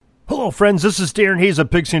Hello, friends. This is Darren Hayes of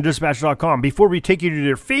PigskinDispatch.com. Before we take you to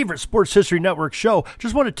your favorite Sports History Network show,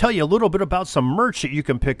 just want to tell you a little bit about some merch that you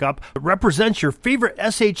can pick up that represents your favorite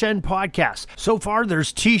SHN podcast. So far,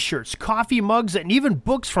 there's t-shirts, coffee mugs, and even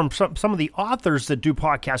books from some of the authors that do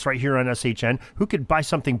podcasts right here on SHN. Who could buy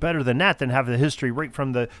something better than that, than have the history right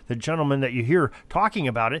from the gentleman that you hear talking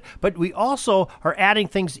about it? But we also are adding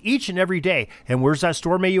things each and every day. And where's that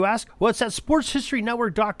store, may you ask? Well, it's at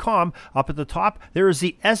SportsHistoryNetwork.com. Up at the top, there is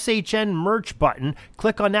the SHN merch button.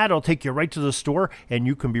 Click on that. It'll take you right to the store, and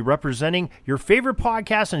you can be representing your favorite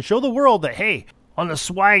podcast and show the world that, hey, on the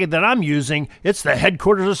swag that I'm using, it's the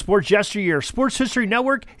headquarters of sports yesteryear, Sports History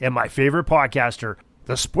Network, and my favorite podcaster,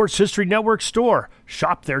 the Sports History Network store.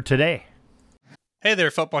 Shop there today. Hey there,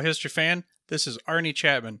 football history fan. This is Arnie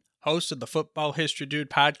Chapman, host of the Football History Dude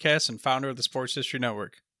podcast and founder of the Sports History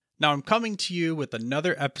Network. Now I'm coming to you with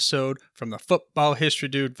another episode from the Football History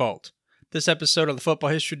Dude Vault. This episode of the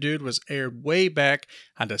Football History Dude was aired way back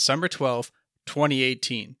on December 12th,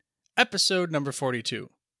 2018. Episode number 42.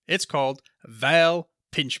 It's called Val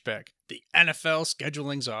Pinchbeck, the NFL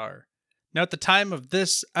Scheduling Czar. Now, at the time of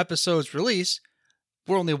this episode's release,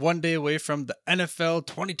 we're only one day away from the NFL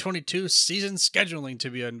 2022 season scheduling to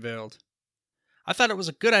be unveiled. I thought it was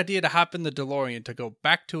a good idea to hop in the DeLorean to go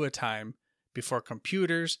back to a time before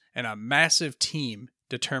computers and a massive team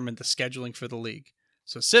determined the scheduling for the league.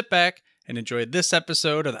 So sit back and enjoy this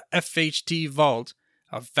episode of the FHD Vault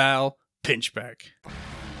of Val Pinchbeck.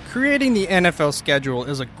 Creating the NFL schedule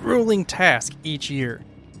is a grueling task each year.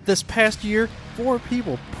 This past year, 4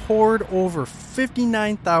 people pored over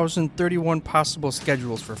 59,031 possible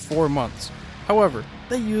schedules for 4 months. However,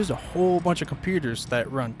 they used a whole bunch of computers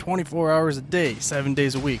that run 24 hours a day, 7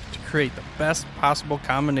 days a week to create the best possible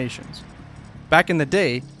combinations. Back in the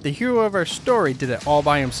day, the hero of our story did it all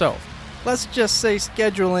by himself. Let's just say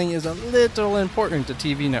scheduling is a little important to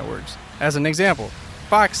TV networks. As an example,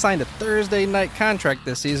 Fox signed a Thursday night contract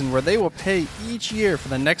this season where they will pay each year for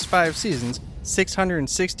the next 5 seasons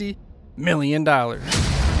 $660 million.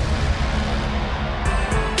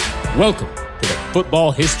 Welcome to the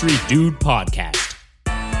Football History Dude podcast,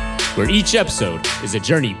 where each episode is a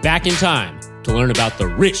journey back in time to learn about the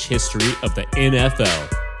rich history of the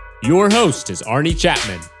NFL. Your host is Arnie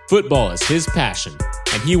Chapman. Football is his passion,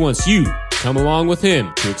 and he wants you to come along with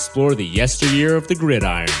him to explore the yesteryear of the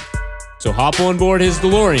gridiron. So hop on board his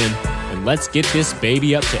DeLorean, and let's get this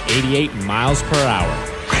baby up to 88 miles per hour.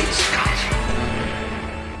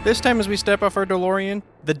 This time as we step off our DeLorean,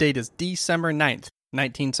 the date is December 9th,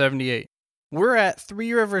 1978. We're at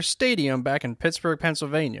Three Rivers Stadium back in Pittsburgh,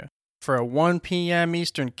 Pennsylvania, for a 1 p.m.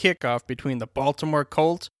 Eastern kickoff between the Baltimore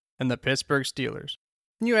Colts and the Pittsburgh Steelers.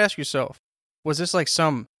 And you ask yourself, was this like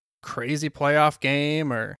some crazy playoff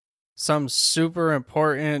game or some super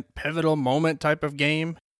important pivotal moment type of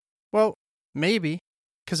game? Well, maybe,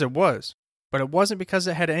 because it was. But it wasn't because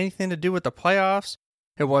it had anything to do with the playoffs.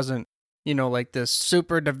 It wasn't, like this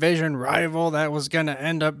super division rival that was going to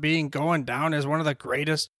end up going down as one of the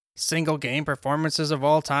greatest single game performances of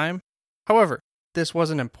all time. However, this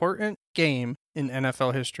was an important game in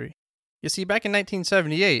NFL history. You see, back in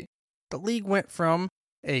 1978, the league went from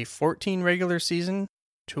a 14 regular season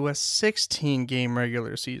to a 16 game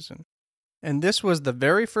regular season. And this was the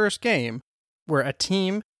very first game where a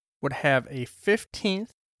team would have a 15th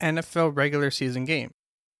NFL regular season game.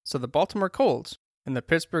 So the Baltimore Colts and the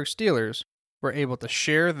Pittsburgh Steelers were able to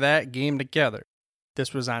share that game together.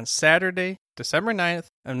 This was on Saturday, December 9th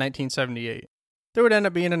of 1978. There would end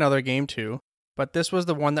up being another game too, but this was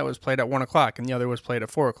the one that was played at 1 o'clock and the other was played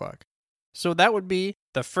at 4 o'clock. So that would be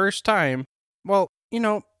the first time,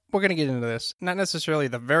 we're going to get into this. Not necessarily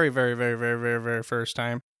the very, very, very, very, very, very first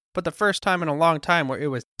time, but the first time in a long time where it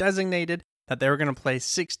was designated that they were going to play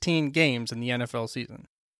 16 games in the NFL season.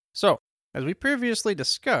 So, as we previously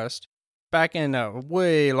discussed, back in a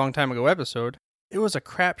way long time ago episode, it was a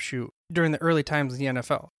crapshoot during the early times of the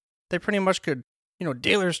NFL. They pretty much could,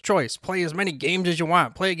 dealer's choice, play as many games as you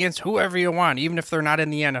want, play against whoever you want, even if they're not in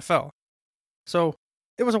the NFL. So,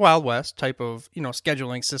 it was a Wild West type of,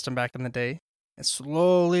 scheduling system back in the day. And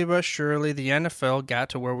slowly but surely, the NFL got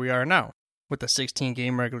to where we are now, with the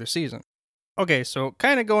 16-game regular season. Okay, so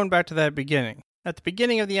kind of going back to that beginning. At the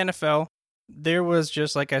beginning of the NFL, there was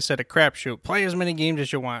just, like I said, a crapshoot. Play as many games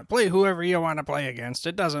as you want. Play whoever you want to play against.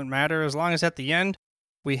 It doesn't matter as long as at the end,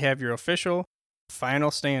 we have your official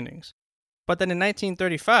final standings. But then in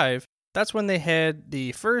 1935, that's when they had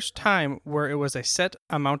the first time where it was a set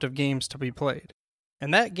amount of games to be played.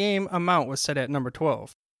 And that game amount was set at number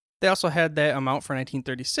 12. They also had that amount for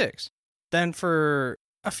 1936. Then for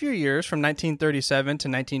a few years, from 1937 to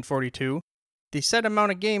 1942, the set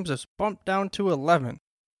amount of games was bumped down to 11.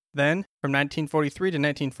 Then, from 1943 to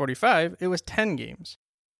 1945, it was 10 games.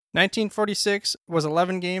 1946 was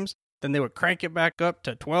 11 games, then they would crank it back up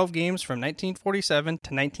to 12 games from 1947 to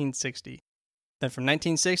 1960. Then from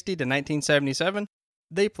 1960 to 1977,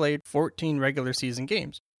 they played 14 regular season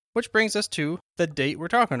games, which brings us to the date we're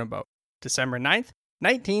talking about, December 9th,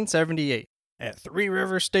 1978, at Three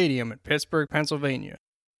Rivers Stadium in Pittsburgh, Pennsylvania.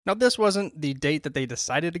 Now, this wasn't the date that they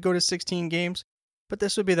decided to go to 16 games, but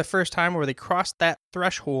this would be the first time where they crossed that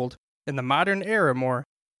threshold in the modern era more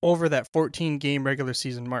over that 14-game regular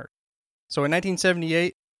season mark. So in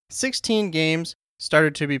 1978, 16 games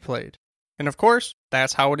started to be played. And of course,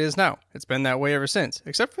 that's how it is now. It's been that way ever since.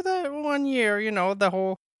 Except for that 1 year, the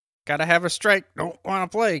whole gotta have a strike, don't want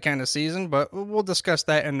to play kind of season, but we'll discuss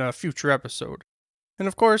that in a future episode. And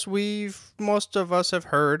of course, most of us have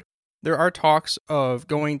heard, there are talks of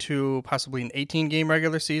going to possibly an 18-game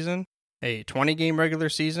regular season, a 20-game regular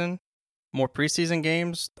season, more preseason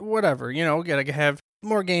games, whatever, gotta have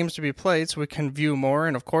more games to be played so we can view more,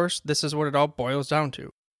 and of course, this is what it all boils down to.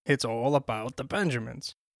 It's all about the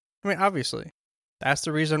Benjamins. I mean, obviously, that's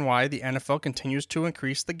the reason why the NFL continues to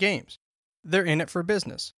increase the games. They're in it for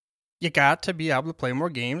business. You got to be able to play more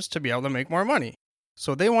games to be able to make more money.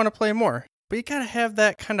 So they want to play more, but you gotta have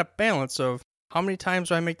that kind of balance of how many times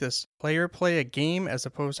do I make this player play a game as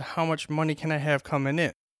opposed to how much money can I have coming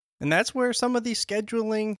in. And that's where some of these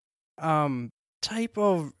scheduling type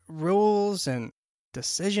of rules and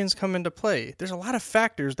decisions come into play. There's a lot of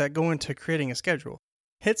factors that go into creating a schedule.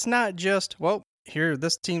 It's not just, here,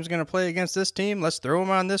 this team's going to play against this team. Let's throw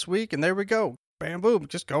them on this week, and there we go. Bam, boom,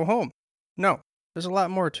 just go home. No, there's a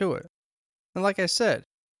lot more to it. And like I said,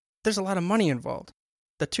 there's a lot of money involved.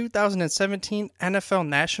 The 2017 NFL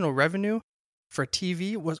national revenue for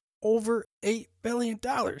TV was over $8 billion.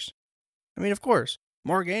 I mean, of course,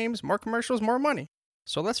 more games, more commercials, more money.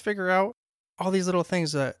 So let's figure out all these little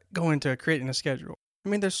things that go into creating a schedule. I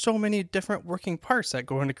mean, there's so many different working parts that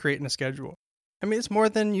go into creating a schedule. I mean, it's more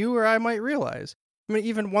than you or I might realize. I mean,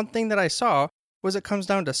 even one thing that I saw was it comes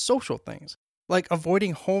down to social things, like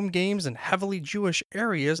avoiding home games in heavily Jewish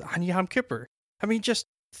areas on Yom Kippur. I mean, just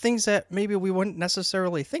things that maybe we wouldn't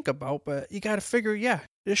necessarily think about, but you got to figure,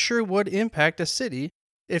 it sure would impact a city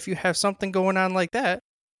if you have something going on like that,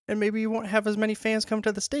 and maybe you won't have as many fans come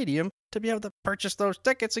to the stadium to be able to purchase those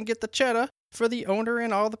tickets and get the cheddar for the owner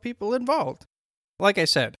and all the people involved. Like I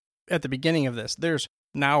said at the beginning of this, there's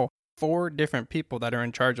now 4 different people that are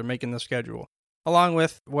in charge of making the schedule, along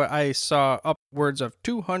with what I saw upwards of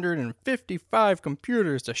 255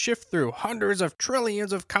 computers to shift through hundreds of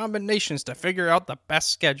trillions of combinations to figure out the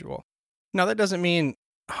best schedule. Now, that doesn't mean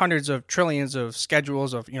hundreds of trillions of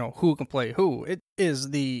schedules of, who can play who. It is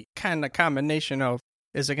the kind of combination of,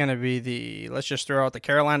 is it going to be let's just throw out the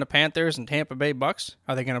Carolina Panthers and Tampa Bay Bucks?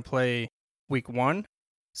 Are they going to play week 1,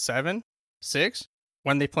 7, 6?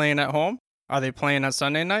 When they playing at home? Are they playing on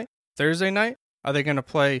Sunday night? Thursday night? Are they going to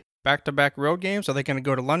play back-to-back road games? Are they going to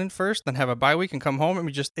go to London first, then have a bye week and come home?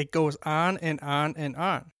 It goes on and on and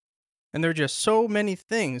on. And there are just so many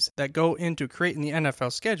things that go into creating the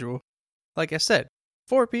NFL schedule. Like I said,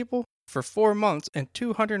 4 people for 4 months and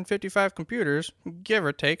 255 computers, give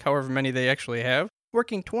or take however many they actually have,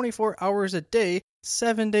 working 24 hours a day,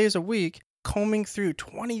 7 days a week, combing through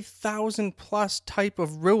 20,000 plus type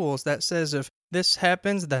of rules that says if this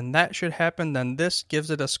happens, then that should happen, then this gives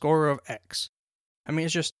it a score of X. I mean,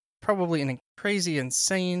 it's just probably a crazy,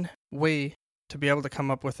 insane way to be able to come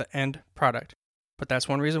up with the end product. But that's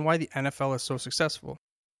one reason why the NFL is so successful.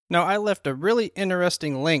 Now, I left a really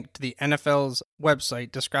interesting link to the NFL's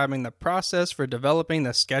website describing the process for developing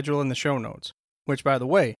the schedule in the show notes, which, by the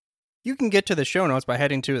way, you can get to the show notes by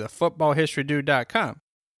heading to thefootballhistorydude.com.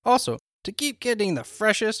 Also, to keep getting the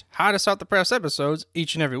freshest, hottest off the press episodes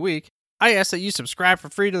each and every week, I ask that you subscribe for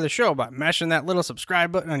free to the show by mashing that little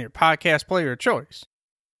subscribe button on your podcast player of choice.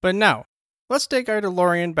 But now, let's take our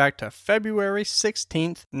DeLorean back to February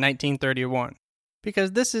 16th, 1931,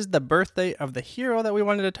 because this is the birthday of the hero that we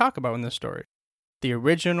wanted to talk about in this story, the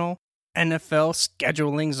original NFL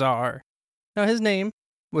scheduling czar. Now, his name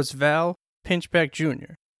was Val Pinchbeck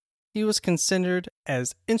Jr. He was considered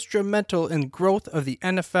as instrumental in growth of the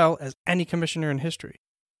NFL as any commissioner in history.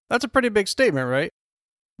 That's a pretty big statement, right?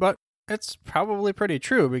 But it's probably pretty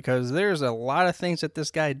true because there's a lot of things that this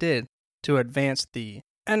guy did to advance the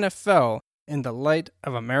NFL in the light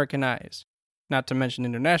of American eyes, not to mention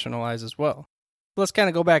international eyes as well. Let's kind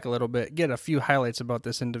of go back a little bit, get a few highlights about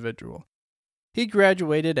this individual. He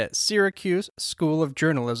graduated at Syracuse School of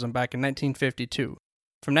Journalism back in 1952.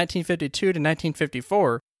 From 1952 to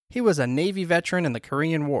 1954, he was a Navy veteran in the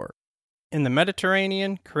Korean War, in the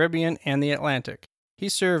Mediterranean, Caribbean, and the Atlantic. He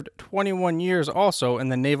served 21 years also in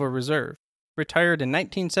the Naval Reserve, retired in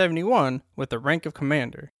 1971 with the rank of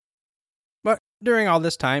commander. But during all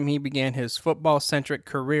this time, he began his football-centric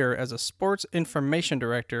career as a sports information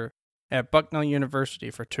director at Bucknell University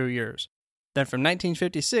for 2 years. Then from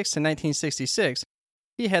 1956 to 1966,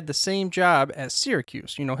 he had the same job at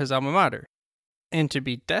Syracuse, his alma mater. And to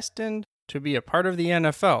be destined to be a part of the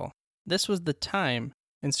NFL, this was the time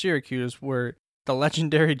in Syracuse where the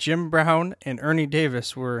legendary Jim Brown and Ernie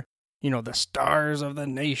Davis were, the stars of the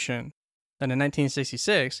nation. Then in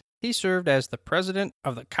 1966, he served as the president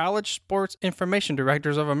of the College Sports Information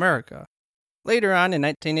Directors of America. Later on in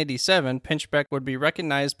 1987, Pinchbeck would be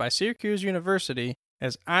recognized by Syracuse University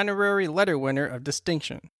as honorary letter winner of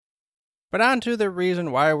distinction. But on to the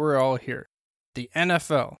reason why we're all here. The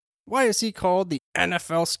NFL. Why is he called the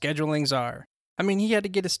NFL scheduling czar? I mean, he had to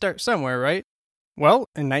get his start somewhere, right? Well,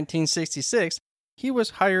 in 1966, he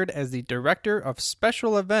was hired as the director of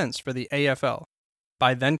special events for the AFL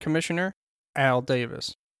by then-commissioner Al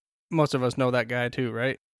Davis. Most of us know that guy too,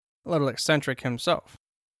 right? A little eccentric himself.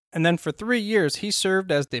 And then for 3 years, he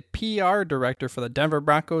served as the PR director for the Denver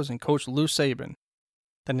Broncos and coach Lou Saban.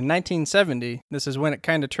 Then in 1970, this is when it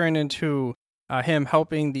kind of turned into him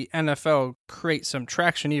helping the NFL create some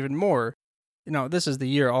traction even more. This is the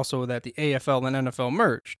year also that the AFL and NFL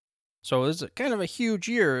merged. So it's kind of a huge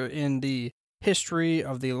year in the history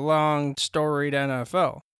of the long, storied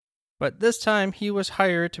NFL. But this time, he was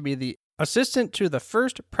hired to be the assistant to the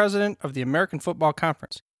first president of the American Football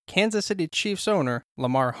Conference, Kansas City Chiefs owner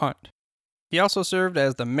Lamar Hunt. He also served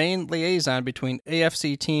as the main liaison between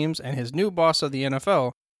AFC teams and his new boss of the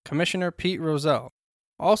NFL, Commissioner Pete Rozelle,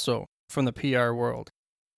 also from the PR world.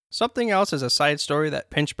 Something else is a side story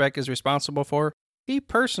that Pinchbeck is responsible for. He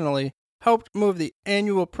personally helped move the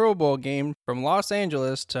annual Pro Bowl game from Los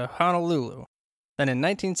Angeles to Honolulu. Then in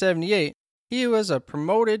 1978, he was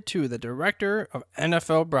promoted to the director of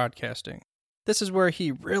NFL broadcasting. This is where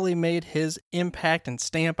he really made his impact and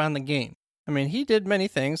stamp on the game. I mean, he did many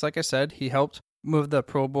things. Like I said, he helped move the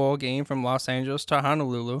Pro Bowl game from Los Angeles to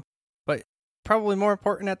Honolulu. But probably more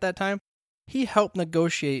important at that time, he helped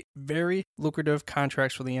negotiate very lucrative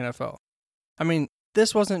contracts for the NFL. I mean,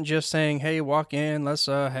 this wasn't just saying, hey, walk in, let's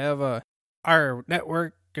have our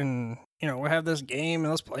network and, we'll have this game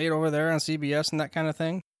and let's play it over there on CBS and that kind of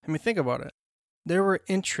thing. I mean, think about it. There were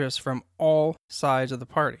interests from all sides of the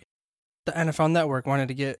party. The NFL network wanted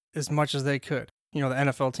to get as much as they could. The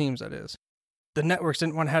NFL teams, that is. The networks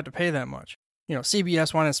didn't want to have to pay that much.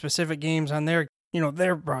 CBS wanted specific games on their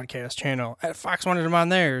broadcast channel. Fox wanted them on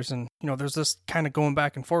theirs. And, there's this kind of going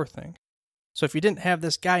back and forth thing. So if you didn't have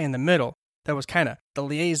this guy in the middle that was kind of the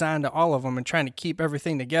liaison to all of them and trying to keep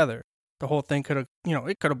everything together, the whole thing could have,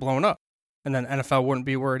 it could have blown up. And then NFL wouldn't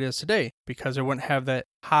be where it is today because it wouldn't have that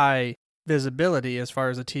high visibility as far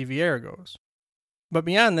as the TV era goes. But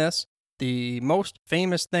beyond this, the most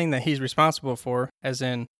famous thing that he's responsible for, as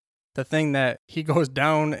in the thing that he goes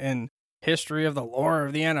down in history of the lore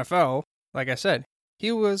of the NFL, like I said,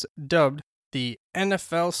 he was dubbed the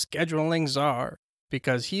NFL scheduling czar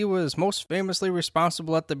because he was most famously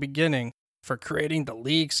responsible at the beginning for creating the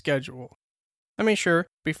league schedule. I mean, sure,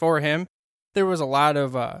 before him, there was a lot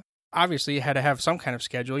of, obviously you had to have some kind of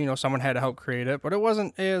schedule, someone had to help create it, but it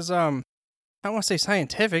wasn't as, I don't want to say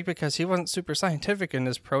scientific because he wasn't super scientific in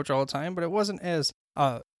his approach all the time, but it wasn't as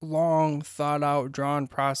a long, thought-out, drawn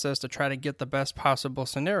process to try to get the best possible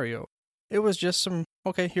scenario. It was just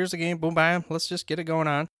okay, here's the game, boom, bam, let's just get it going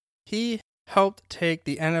on. He helped take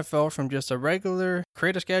the NFL from just a regular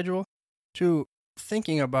create a schedule to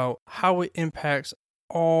thinking about how it impacts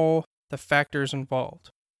all the factors involved.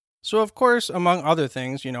 So, of course, among other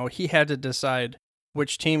things, he had to decide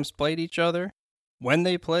which teams played each other, when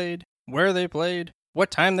they played, where they played,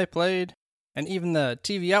 what time they played, and even the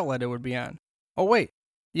TV outlet it would be on. Oh wait,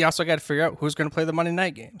 you also got to figure out who's going to play the Monday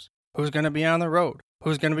night games, who's going to be on the road,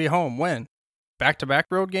 who's going to be home, when. Back-to-back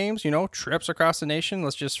road games, trips across the nation.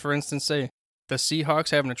 Let's just, for instance, say the Seahawks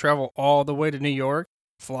having to travel all the way to New York,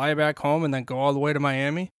 fly back home, and then go all the way to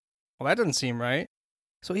Miami. Well, that doesn't seem right.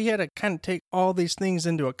 So he had to kind of take all these things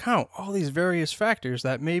into account, all these various factors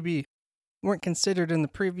that maybe weren't considered in the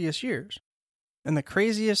previous years. And the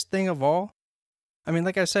craziest thing of all, I mean,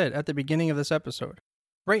 like I said at the beginning of this episode,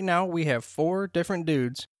 right now we have 4 different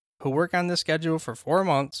dudes who work on this schedule for 4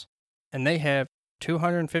 months, and they have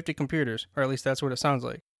 250 computers, or at least that's what it sounds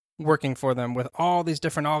like, working for them with all these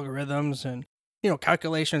different algorithms and,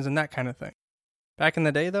 calculations and that kind of thing. Back in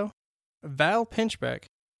the day, though, Val Pinchbeck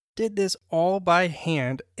did this all by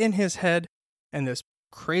hand in his head and this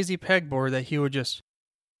crazy pegboard that he would just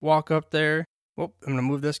walk up there. Well, I'm going to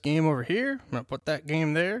move this game over here. I'm going to put that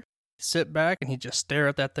game there. sit back and he'd just stare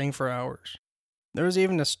at that thing for hours. There was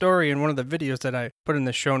even a story in one of the videos that I put in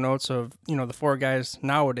the show notes of, the four guys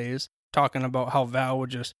nowadays talking about how Val would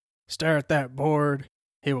just stare at that board.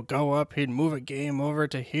 He would go up, he'd move a game over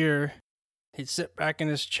to here. He'd sit back in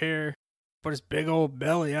his chair, put his big old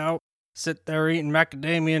belly out, sit there eating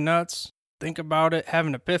macadamia nuts, think about it, have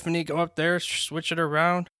an epiphany, go up there, switch it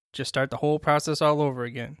around, just start the whole process all over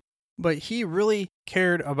again. But he really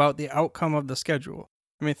cared about the outcome of the schedule.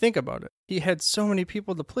 I mean, think about it. He had so many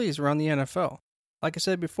people to please around the NFL. Like I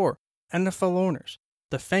said before, NFL owners,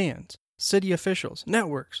 the fans, city officials,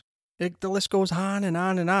 networks. The list goes on and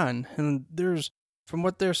on and on. And there's, from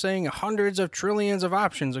what they're saying, hundreds of trillions of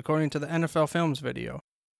options according to the NFL Films video.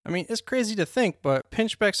 I mean, it's crazy to think, but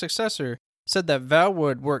Pinchbeck's successor said that Val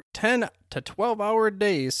would work 10 to 12-hour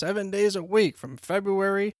days, 7 days a week from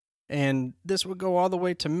February, and this would go all the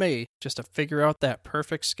way to May just to figure out that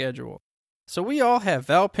perfect schedule. So we all have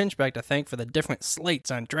Val Pinchbeck to thank for the different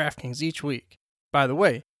slates on DraftKings each week. By the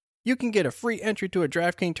way, you can get a free entry to a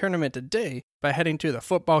DraftKings tournament today by heading to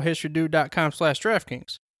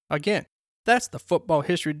thefootballhistorydude.com/DraftKings. Again, that's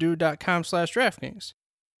thefootballhistorydude.com/DraftKings.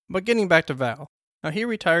 But getting back to Val. Now, he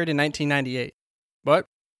retired in 1998. But,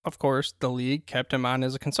 of course, the league kept him on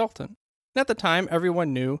as a consultant. And at the time,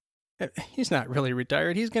 everyone knew he's not really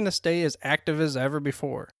retired. He's going to stay as active as ever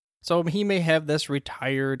before. So he may have this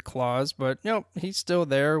retired clause, but he's still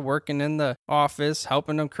there working in the office,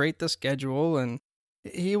 helping them create the schedule, and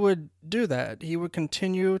he would do that. He would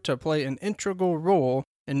continue to play an integral role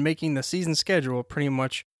in making the season schedule pretty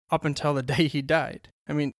much up until the day he died.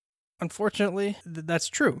 I mean, unfortunately, that's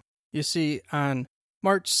true. You see, on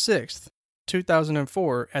March 6th,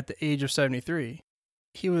 2004, at the age of 73,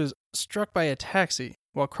 he was struck by a taxi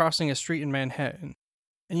while crossing a street in Manhattan.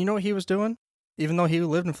 And you know what he was doing? Even though he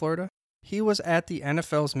lived in Florida, he was at the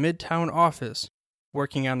NFL's Midtown office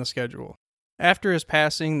working on the schedule. After his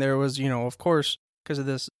passing, there was, of course, because of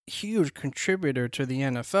this huge contributor to the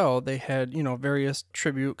NFL, they had, various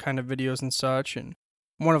tribute kind of videos and such. And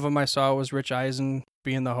one of them I saw was Rich Eisen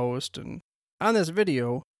being the host. And on this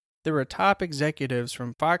video, there were top executives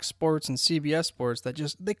from Fox Sports and CBS Sports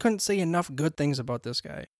that they couldn't say enough good things about this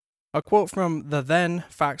guy. A quote from the then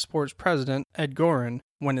Fox Sports president, Ed Goren,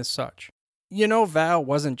 went as such. Val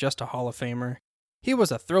wasn't just a Hall of Famer. He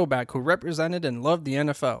was a throwback who represented and loved the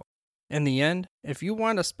NFL. In the end, if you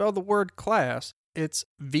want to spell the word class, it's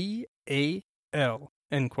V-A-L,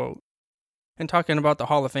 end quote. And talking about the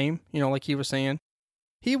Hall of Fame, like he was saying,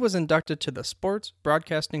 he was inducted to the Sports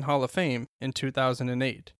Broadcasting Hall of Fame in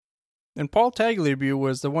 2008. And Paul Tagliabue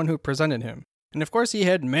was the one who presented him. And of course he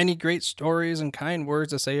had many great stories and kind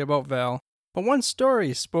words to say about Val. But one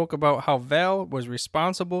story spoke about how Val was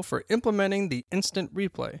responsible for implementing the instant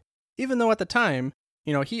replay. Even though at the time,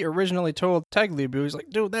 he originally told Tagliabue, he's like,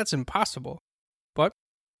 dude, that's impossible. But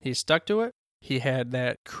he stuck to it. He had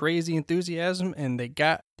that crazy enthusiasm, and they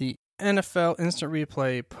got the NFL instant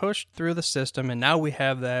replay pushed through the system, and now we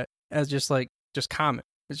have that as just common.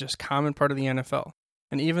 It's just common part of the NFL.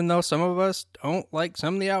 And even though some of us don't like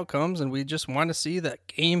some of the outcomes and we just want to see that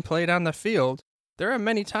game played on the field, there are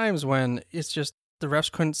many times when it's just the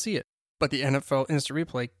refs couldn't see it, but the NFL instant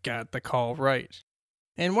replay got the call right.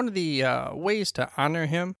 And one of the ways to honor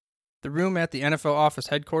him, the room at the NFL office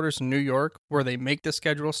headquarters in New York, where they make the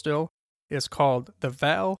schedule still, is called the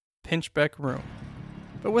Val Pinchbeck Room.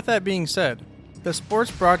 But with that being said, the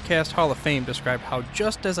Sports Broadcast Hall of Fame described how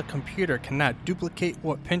just as a computer cannot duplicate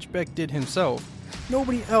what Pinchbeck did himself,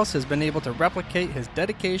 nobody else has been able to replicate his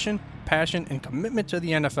dedication, passion, and commitment to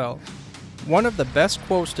the NFL. One of the best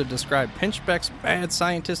quotes to describe Pinchbeck's mad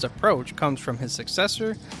scientist approach comes from his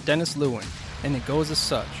successor, Dennis Lewin, and it goes as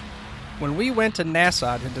such. When we went to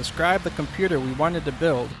NASA to describe the computer we wanted to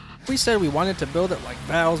build, we said we wanted to build it like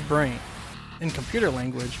Val's brain. In computer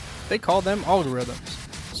language, they call them algorithms.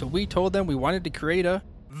 So we told them we wanted to create a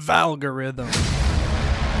Valgorithm.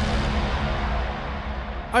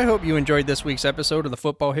 I hope you enjoyed this week's episode of the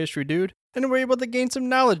Football History Dude and were able to gain some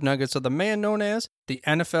knowledge nuggets of the man known as the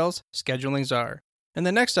NFL's scheduling czar. In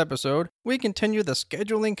the next episode, we continue the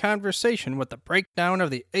scheduling conversation with the breakdown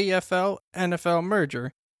of the AFL-NFL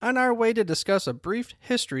merger on our way to discuss a brief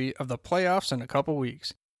history of the playoffs in a couple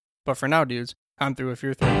weeks. But for now, dudes, I'm through with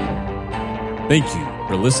your thing. Thank you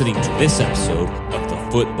for listening to this episode of the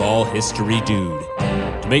Football History Dude.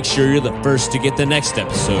 To make sure you're the first to get the next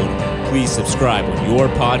episode, please subscribe on your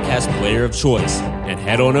podcast player of choice and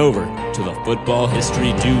head on over to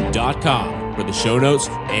thefootballhistorydude.com for the show notes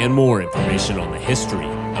and more information on the history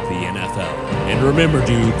of the NFL. And remember,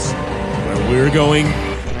 dudes, where we're going,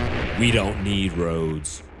 we don't need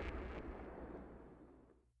roads.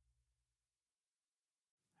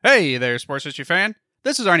 Hey there, sports history fan.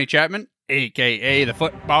 This is Arnie Chapman, aka the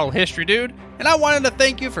Football History Dude, and I wanted to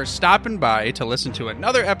thank you for stopping by to listen to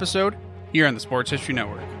another episode here on the Sports History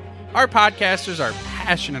Network. Our podcasters are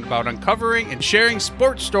passionate about uncovering and sharing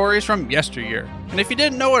sports stories from yesteryear. And if you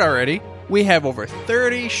didn't know it already, we have over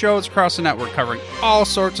 30 shows across the network covering all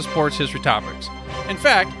sorts of sports history topics. In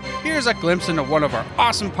fact, here's a glimpse into one of our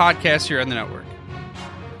awesome podcasts here on the network.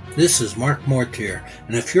 This is Mark Mortier,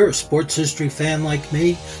 and if you're a sports history fan like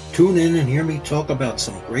me, tune in and hear me talk about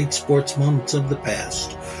some great sports moments of the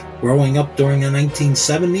past. Growing up during the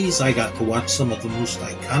 1970s, I got to watch some of the most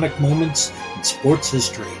iconic moments in sports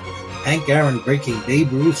history. Hank Aaron breaking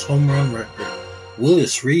Babe Ruth's home run record.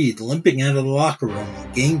 Willis Reed limping out of the locker room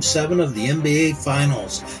in Game 7 of the NBA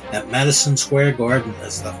Finals at Madison Square Garden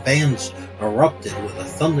as the fans erupted with a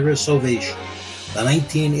thunderous ovation. The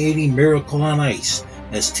 1980 Miracle on Ice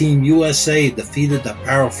as Team USA defeated the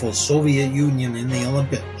powerful Soviet Union in the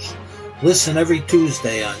Olympics. Listen every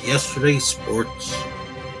Tuesday on Yesterday's Sports.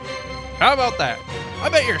 How about that? I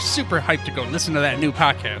bet you're super hyped to go listen to that new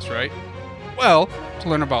podcast, right? Well, to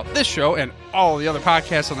learn about this show and all the other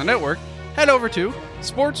podcasts on the network, head over to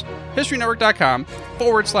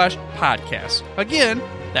sportshistorynetwork.com/podcasts. Again,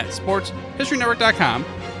 that's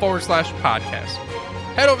sportshistorynetwork.com/podcasts.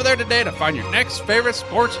 Head over there today to find your next favorite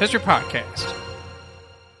sports history podcast.